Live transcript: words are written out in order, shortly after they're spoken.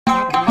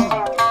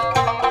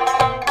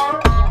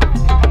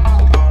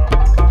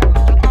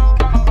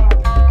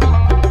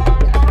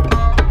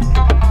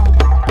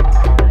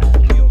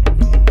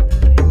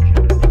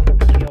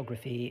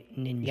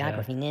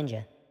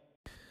Ninja.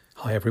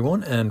 Hi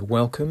everyone and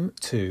welcome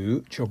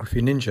to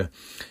Geography Ninja.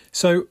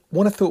 So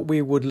what I thought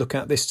we would look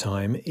at this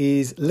time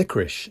is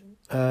licorice,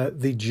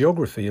 the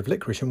geography of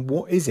licorice and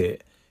what is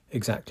it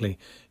exactly.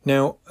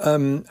 Now,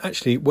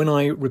 actually, when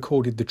I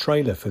recorded the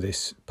trailer for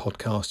this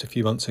podcast a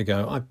few months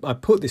ago, I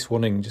put this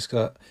one in just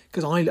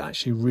because I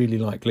actually really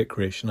like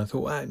licorice and I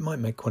thought it might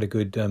make quite a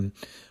good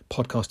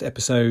podcast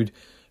episode,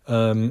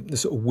 the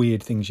sort of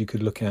weird things you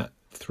could look at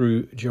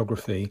through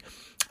geography.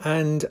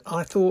 And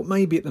I thought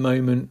maybe at the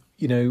moment,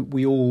 you know,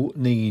 we all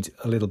need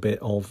a little bit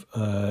of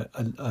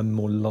a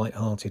more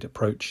light-hearted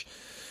approach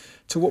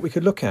to what we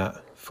could look at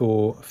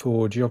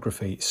for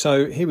geography.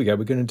 So here we go.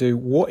 We're going to do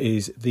what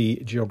is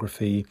the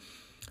geography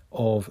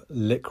of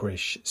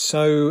licorice.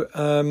 So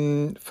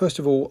first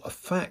of all, a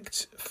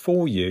fact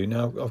for you.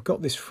 Now, I've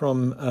got this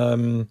from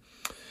a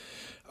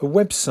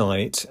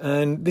website,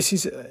 and this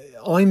is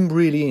I'm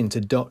really into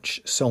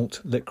Dutch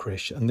salt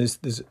licorice, and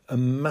there's a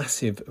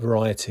massive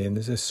variety, and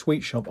there's a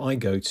sweet shop I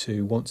go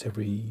to once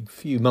every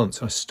few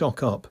months. I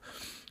stock up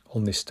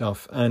on this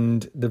stuff,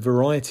 and the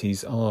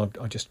varieties are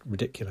just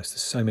ridiculous.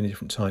 There's so many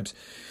different types.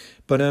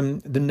 But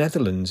the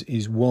Netherlands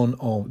is one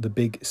of the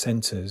big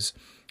centres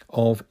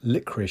of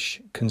licorice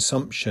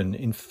consumption.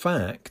 In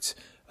fact,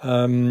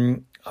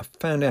 I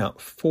found out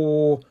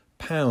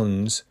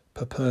 £4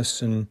 per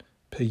person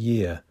per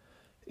year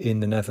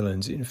in the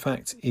Netherlands. In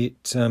fact,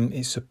 it's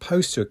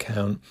supposed to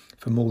account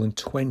for more than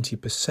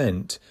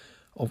 20%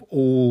 of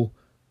all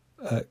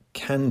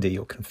candy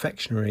or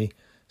confectionery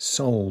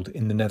sold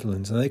in the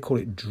Netherlands. And they call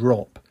it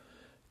drop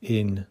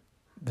in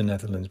the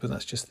Netherlands, but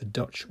that's just the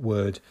Dutch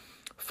word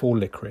for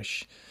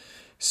licorice.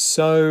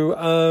 So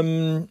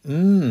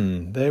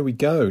there we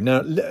go.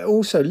 Now,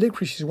 also,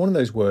 licorice is one of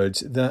those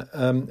words that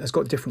has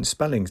got different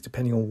spellings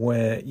depending on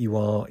where you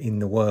are in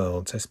the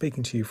world. So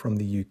speaking to you from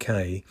the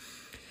UK,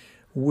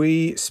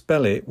 we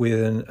spell it with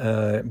an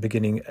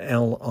beginning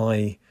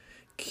Liquorice.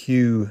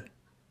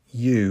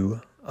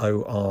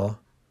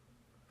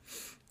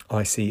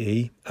 I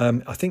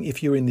think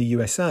if you're in the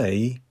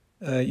USA,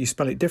 you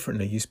spell it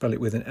differently. You spell it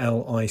with an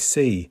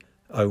Licore.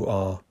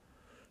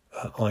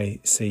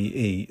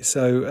 ICE.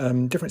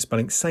 So different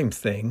spelling, same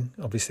thing.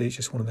 Obviously, it's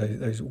just one of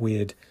those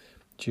weird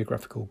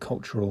geographical,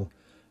 cultural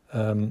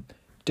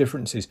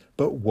differences.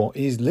 But what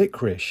is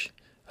licorice?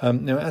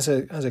 Now, as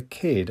a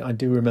kid, I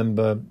do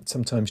remember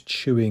sometimes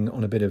chewing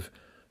on a bit of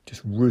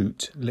just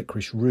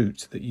licorice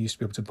root that you used to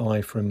be able to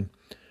buy from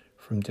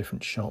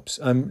different shops.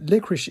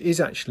 Licorice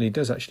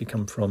does actually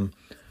come from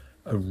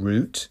a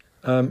root.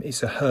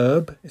 It's a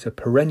herb. It's a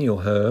perennial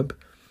herb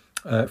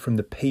from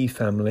the pea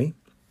family.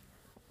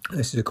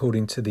 This is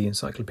according to the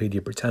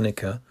Encyclopedia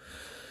Britannica.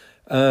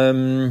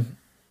 It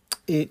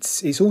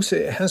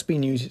has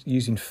been used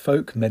in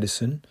folk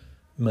medicine,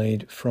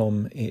 made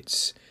from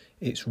its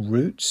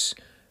roots.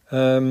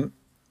 The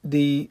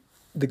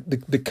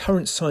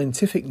current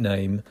scientific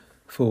name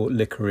for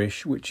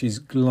licorice, which is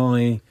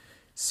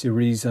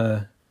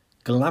Glycyrrhiza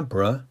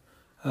glabra,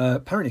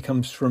 apparently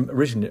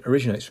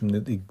originates from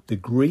the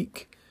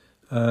Greek,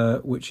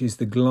 which is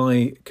the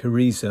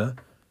Glycyrrhiza,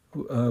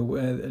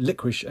 where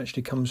licorice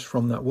actually comes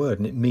from that word,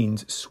 and it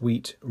means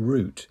sweet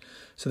root.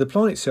 So the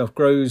plant itself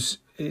grows.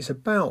 It's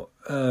about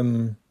a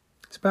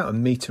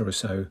metre or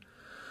so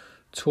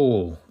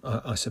tall,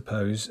 I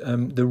suppose.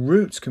 The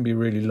roots can be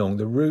really long.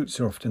 The roots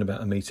are often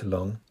about a metre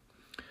long,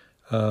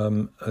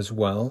 as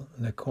well.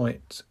 And they're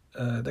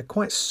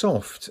quite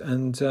soft,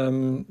 and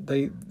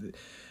they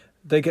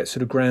get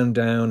sort of ground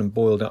down and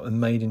boiled up and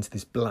made into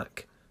this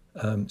black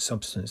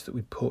substance that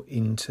we put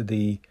into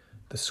the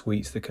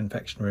sweets, the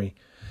confectionery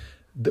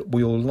that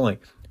we all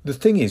like. The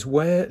thing is,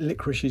 where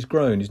licorice is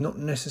grown is not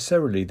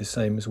necessarily the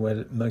same as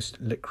where most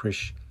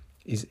licorice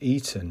is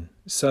eaten.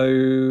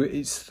 So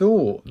it's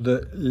thought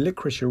that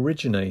licorice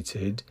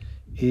originated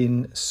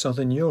in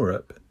southern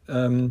Europe.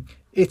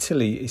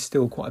 Italy is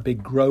still quite a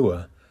big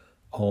grower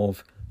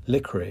of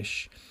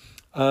licorice,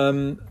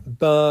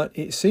 but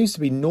it seems to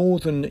be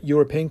northern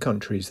European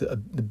countries that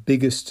are the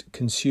biggest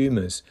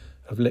consumers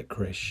of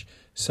licorice.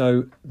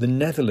 So the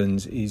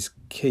Netherlands is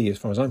key as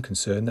far as I'm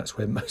concerned. That's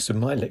where most of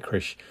my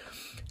licorice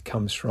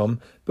comes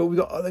from. But we've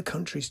got other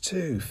countries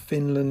too.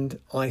 Finland,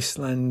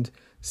 Iceland,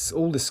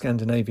 all the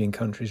Scandinavian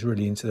countries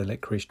really into the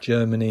licorice.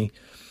 Germany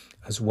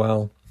as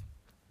well.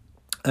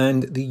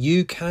 And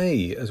the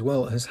UK as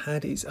well has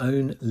had its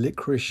own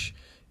licorice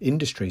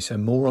industry. So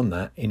more on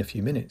that in a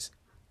few minutes.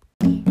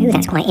 Ooh,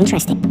 that's quite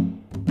interesting.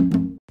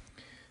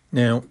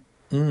 Now,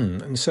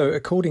 and so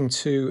according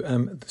to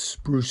the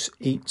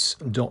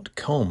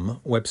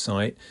spruceeats.com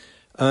website,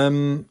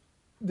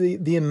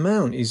 the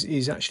amount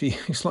is actually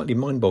slightly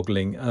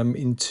mind-boggling.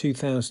 In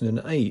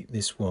 2008,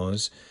 this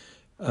was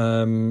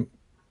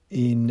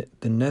in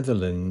the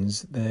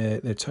Netherlands,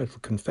 their total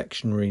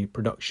confectionery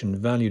production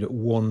valued at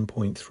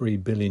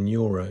 1.3 billion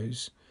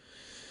euros.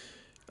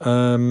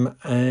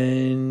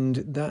 And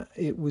that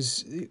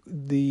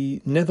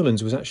the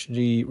Netherlands was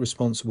actually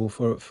responsible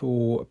for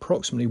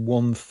approximately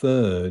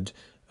 1/3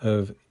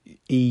 of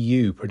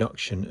EU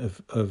production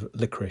of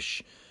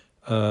licorice.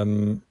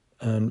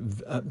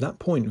 and at that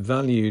point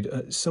valued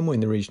at somewhere in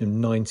the region of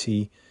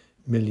 90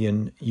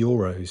 million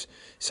euros.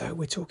 So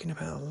we're talking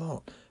about a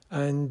lot.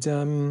 And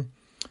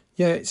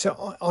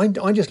so I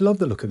just love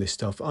the look of this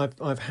stuff.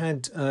 I've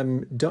had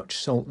Dutch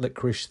salt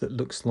licorice that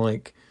looks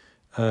like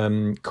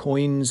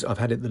coins. I've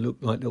had it that look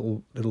like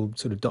little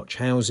sort of Dutch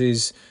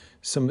houses.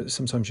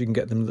 Sometimes you can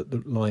get them that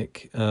look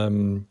like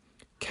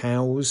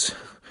cows,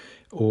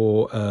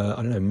 or I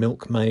don't know,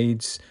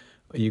 milkmaids.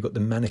 You've got the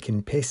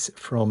mannequin piss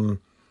from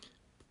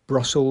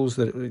Brussels,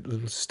 the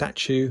little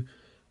statue,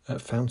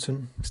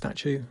 fountain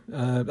statue,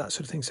 that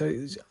sort of thing. So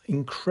it's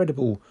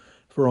incredible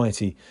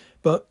variety.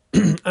 But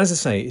as I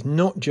say, it's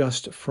not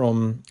just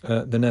from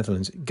the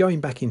Netherlands.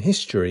 Going back in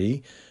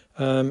history,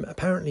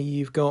 apparently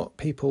you've got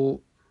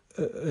people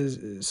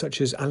such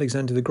as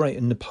Alexander the Great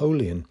and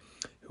Napoleon,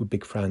 who were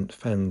big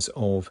fans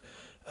of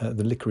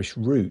the licorice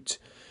root.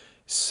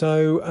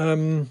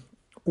 So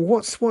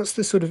what's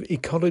the sort of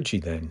ecology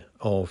then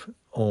of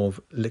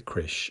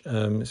licorice?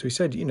 So we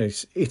said,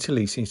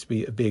 Italy seems to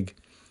be a big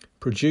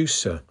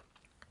producer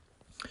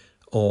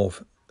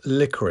of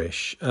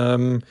licorice.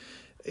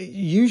 It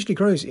usually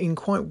grows in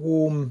quite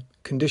warm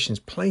conditions,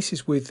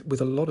 places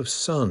with a lot of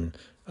sun,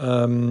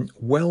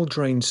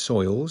 well-drained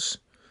soils,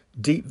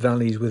 deep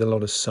valleys with a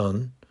lot of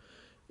sun,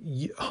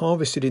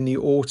 harvested in the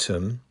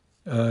autumn.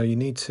 You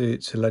need to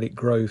let it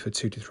grow for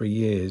 2 to 3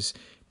 years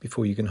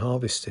before you can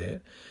harvest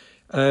it.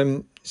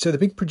 So the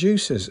big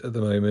producers at the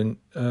moment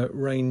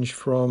range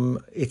from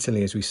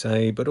Italy, as we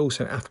say, but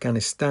also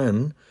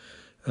Afghanistan,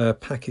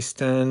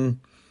 Pakistan,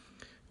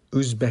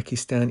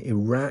 Uzbekistan,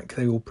 Iraq.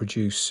 They all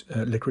produce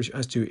licorice,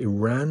 as do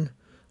Iran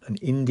and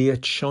India.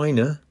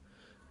 China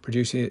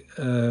produce it,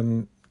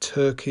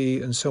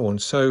 Turkey and so on.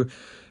 So,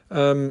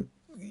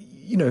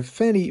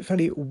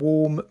 fairly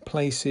warm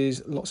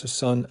places, lots of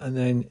sun, and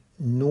then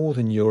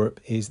Northern Europe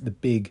is the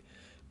big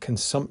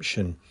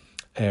consumption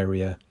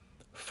area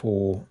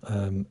for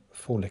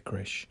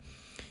licorice.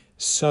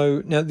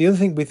 So now the other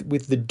thing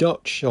with the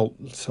Dutch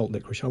salt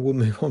licorice, I will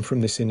move on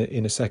from this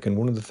in a second.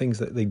 One of the things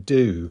that they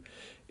do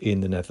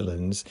in the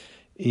Netherlands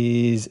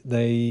is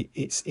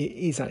it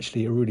is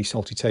actually a really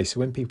salty taste.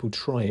 So when people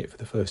try it for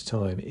the first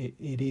time,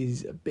 it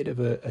is a bit of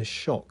a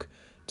shock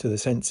to the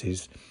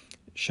senses,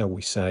 shall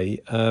we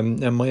say.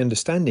 Now my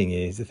understanding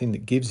is the thing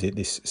that gives it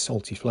this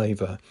salty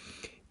flavour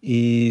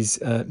is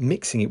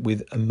mixing it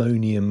with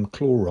ammonium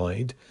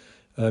chloride.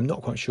 I'm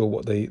not quite sure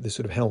what the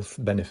sort of health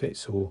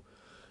benefits or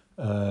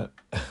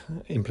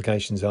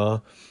implications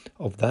are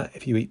of that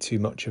if you eat too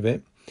much of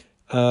it.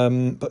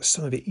 But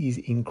some of it is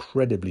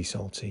incredibly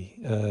salty.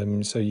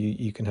 So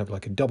you can have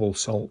like a double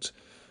salt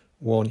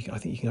one.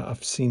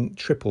 I've seen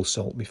triple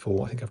salt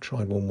before. I think I've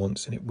tried one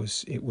once, and it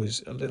was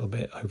a little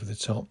bit over the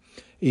top,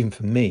 even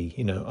for me.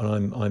 And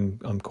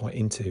I'm quite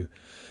into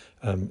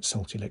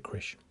salty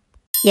licorice.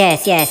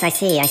 Yes, I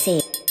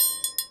see.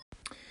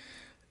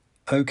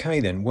 Okay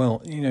then.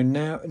 Well,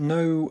 now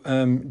no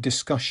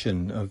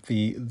discussion of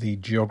the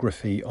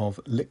geography of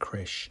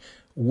licorice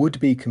would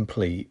be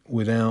complete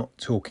without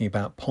talking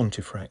about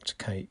Pontefract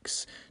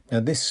cakes. Now,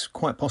 this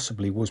quite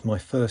possibly was my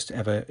first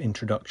ever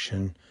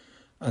introduction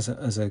as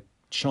a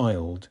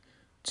child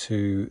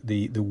to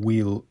the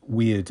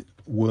weird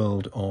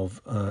world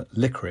of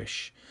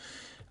licorice,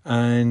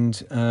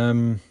 and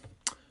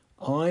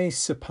I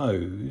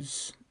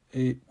suppose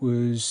it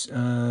was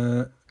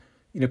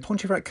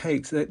Pontefract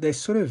cakes. They're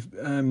sort of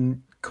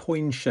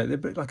coin shaped. They're a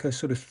bit like a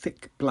sort of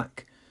thick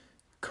black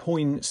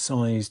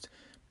coin-sized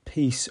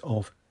piece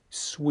of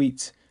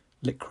sweet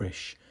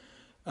licorice,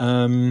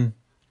 about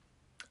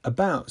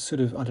sort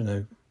of, I don't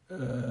know,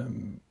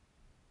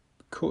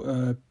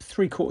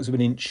 3/4 of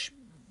an inch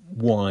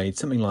wide,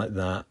 something like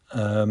that.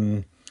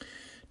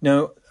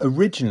 Now,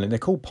 originally they're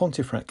called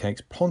Pontefract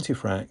cakes.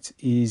 Pontefract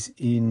is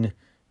in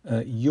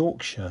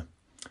Yorkshire,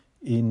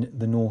 in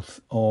the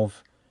north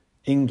of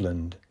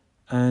England,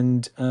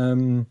 and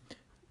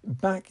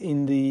back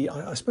in the,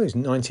 I suppose,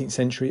 19th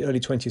century, early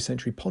 20th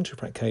century,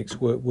 Pontefract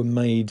cakes were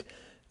made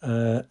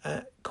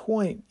at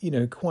quite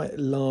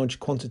large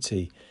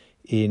quantity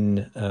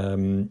in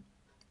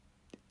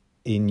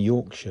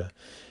Yorkshire.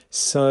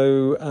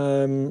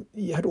 So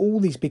you had all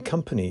these big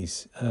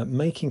companies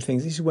making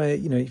things. This is where,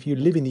 if you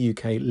live in the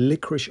UK,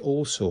 Licorice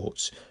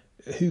Allsorts.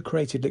 Who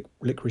created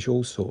Licorice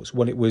Allsorts?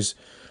 Well, it was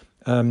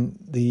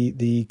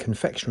the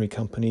confectionery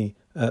company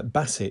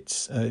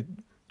Bassett's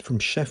from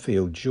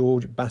Sheffield,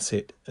 George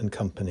Bassett and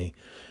Company.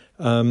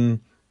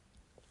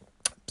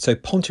 So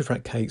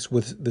Pontefract cakes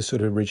was the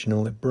sort of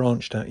original. It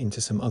branched out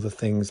into some other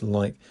things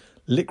like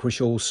Licorice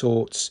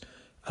Allsorts.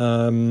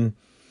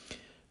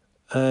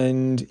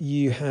 And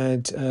you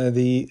had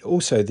the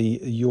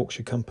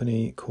Yorkshire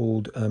company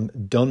called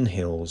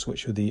Dunhills,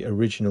 which were the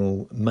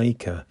original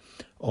maker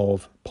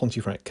of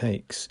Pontefract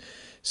cakes.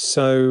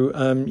 So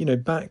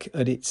back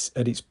at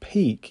its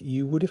peak,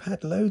 you would have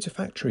had loads of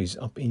factories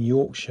up in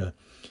Yorkshire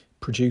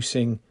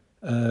producing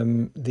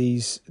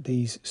these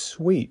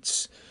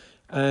sweets,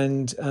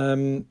 and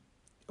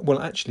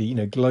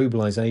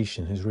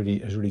globalization has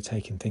really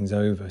taken things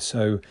over.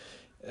 So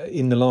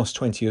in the last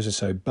 20 years or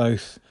so,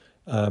 both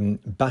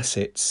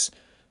Bassett's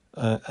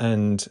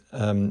and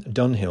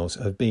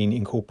Dunhills have been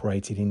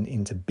incorporated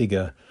into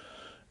bigger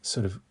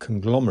sort of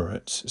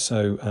conglomerates.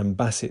 So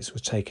Bassett's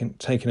was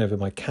taken over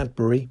by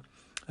Cadbury,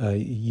 a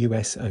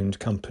US-owned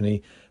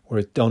company,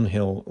 whereas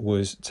Dunhill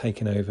was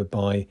taken over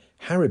by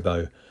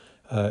Haribo,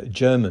 a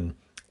German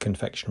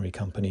confectionery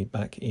company,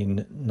 back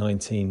in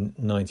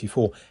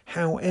 1994.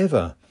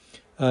 However,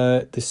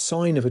 the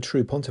sign of a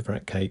true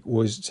Pontefract cake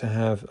was to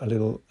have a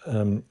little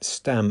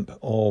stamp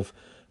of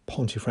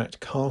Pontefract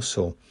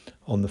Castle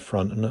on the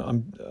front, and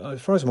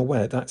as far as I'm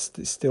aware, that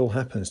still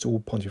happens to all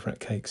Pontefract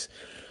cakes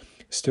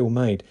still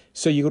made.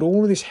 So you've got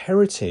all of this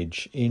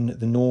heritage in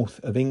the north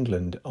of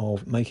England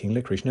of making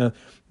licorice. Now,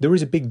 there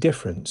is a big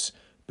difference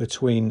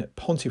between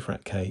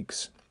Pontefract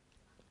cakes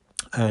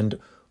and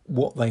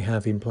what they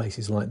have in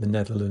places like the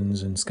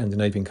Netherlands and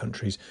Scandinavian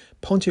countries.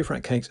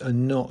 Pontefract cakes are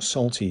not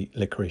salty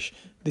licorice.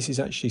 This is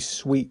actually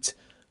sweet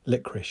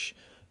licorice.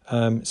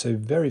 So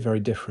very, very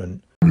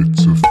different.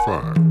 It's a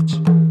fact.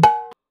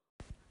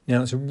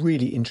 Now, it's a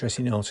really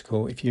interesting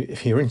article.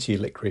 If you're into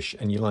licorice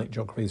and you like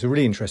geography, it's a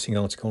really interesting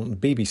article on the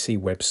BBC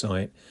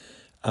website.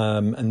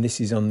 And this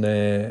is on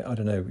their, I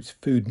don't know, it's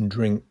food and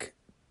drink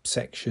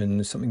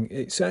section, something.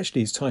 It's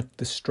titled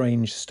 "The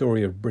Strange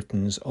Story of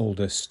Britain's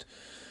Oldest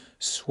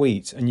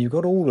Sweet." And you've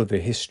got all of the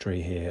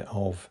history here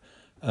of,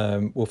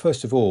 well,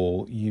 first of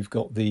all, you've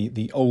got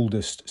the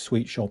oldest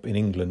sweet shop in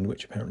England,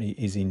 which apparently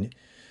is in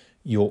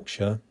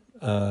Yorkshire.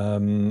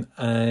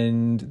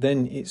 And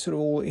then it sort of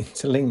all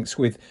interlinks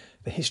with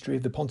the history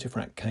of the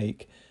Pontefract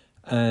cake,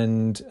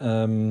 and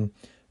the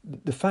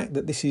fact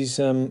that this is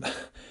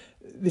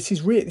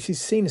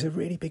seen as a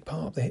really big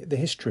part of the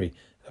history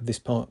of this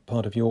part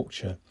of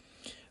Yorkshire.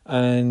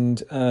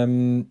 And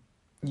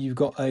you've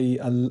got a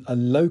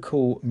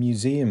local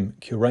museum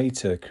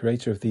curator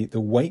of the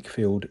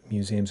Wakefield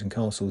Museums and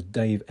Castles,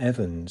 Dave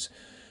Evans,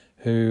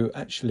 who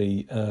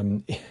actually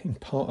in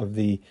part of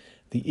the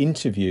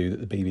interview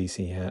that the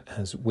BBC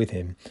has with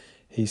him,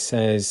 he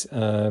says,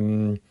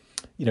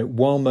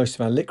 while most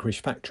of our licorice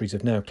factories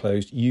have now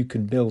closed, you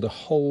can build a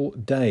whole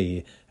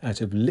day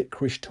out of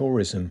licorice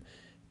tourism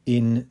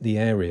in the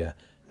area.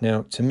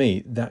 Now, to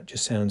me, that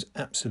just sounds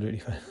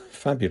absolutely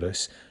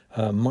fabulous.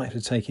 Might have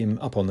to take him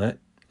up on that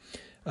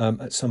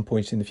at some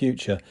point in the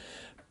future.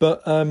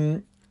 But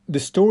the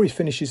story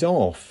finishes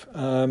off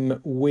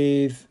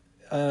with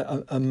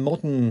a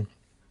modern,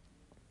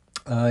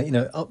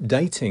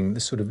 updating the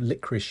sort of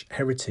licorice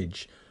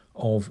heritage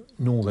of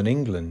Northern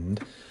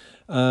England,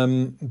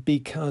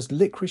 because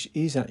licorice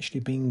is actually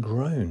being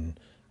grown.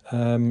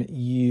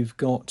 You've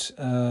got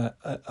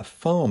a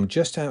farm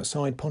just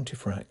outside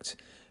Pontefract,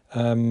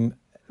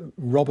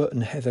 Robert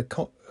and Heather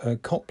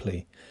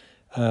Copley,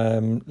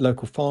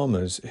 local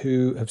farmers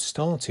who have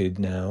started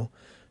now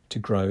to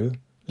grow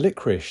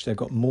licorice. They've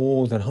got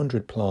more than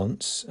 100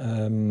 plants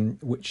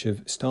which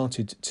have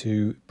started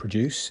to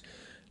produce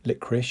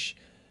licorice,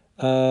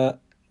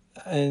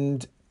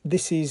 and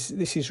this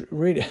is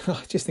really,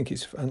 I just think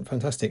it's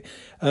fantastic.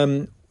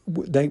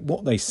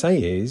 What they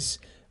say is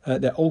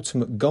their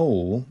ultimate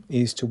goal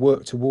is to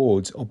work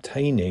towards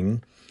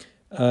obtaining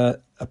a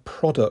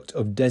product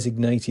of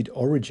designated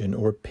origin,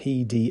 or a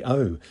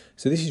PDO.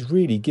 So this is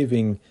really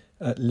giving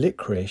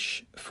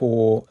licorice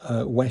for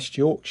West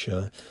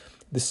Yorkshire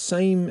the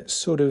same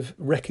sort of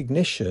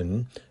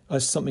recognition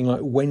as something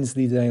like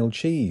Wensleydale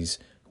cheese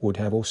would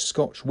have, or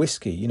Scotch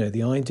whisky.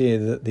 The idea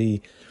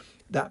that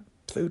that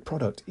food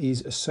product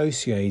is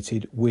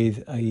associated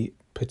with a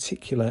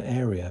particular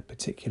area,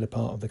 particular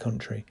part of the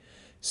country.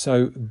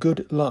 So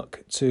good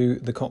luck to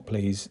the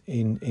Copleys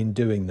in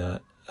doing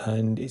that.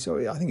 And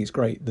I think it's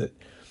great that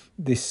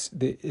the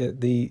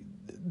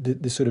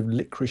sort of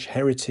licorice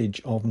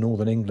heritage of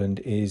Northern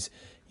England is,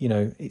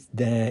 it's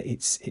there.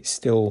 It's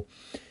still,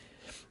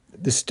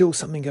 there's still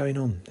something going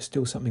on. There's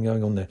still something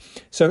going on there.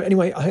 So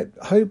anyway, I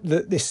hope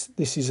that this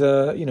is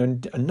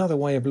another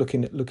way of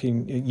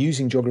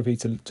using geography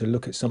to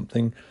look at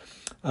something.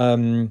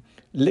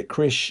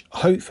 Licorice,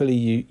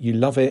 hopefully you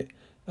love it.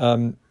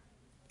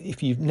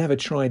 If you've never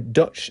tried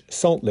Dutch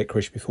salt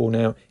licorice before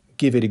now,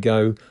 give it a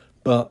go.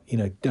 But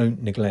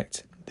don't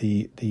neglect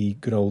the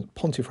good old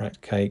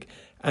Pontefract cake.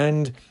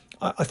 And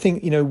I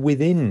think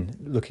within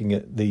looking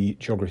at the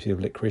geography of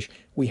licorice,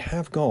 we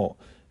have got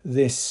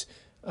this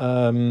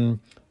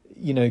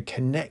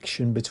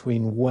connection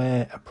between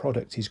where a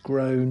product is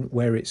grown,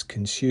 where it's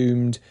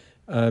consumed.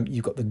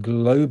 You've got the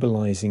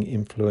globalizing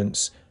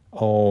influence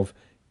of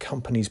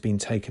companies being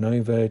taken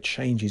over,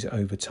 changes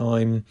over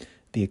time,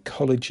 the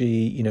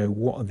ecology,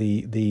 what are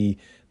the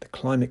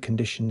climate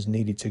conditions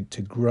needed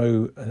to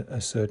grow a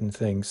certain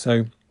thing.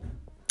 So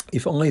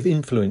if I've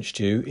influenced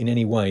you in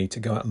any way to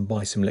go out and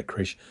buy some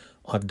licorice,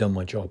 I've done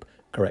my job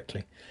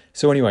correctly.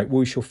 So anyway,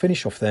 we shall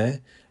finish off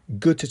there.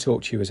 Good to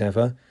talk to you as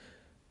ever.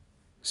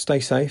 Stay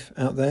safe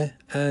out there,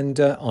 and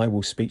I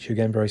will speak to you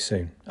again very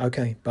soon.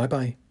 Okay,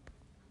 bye-bye.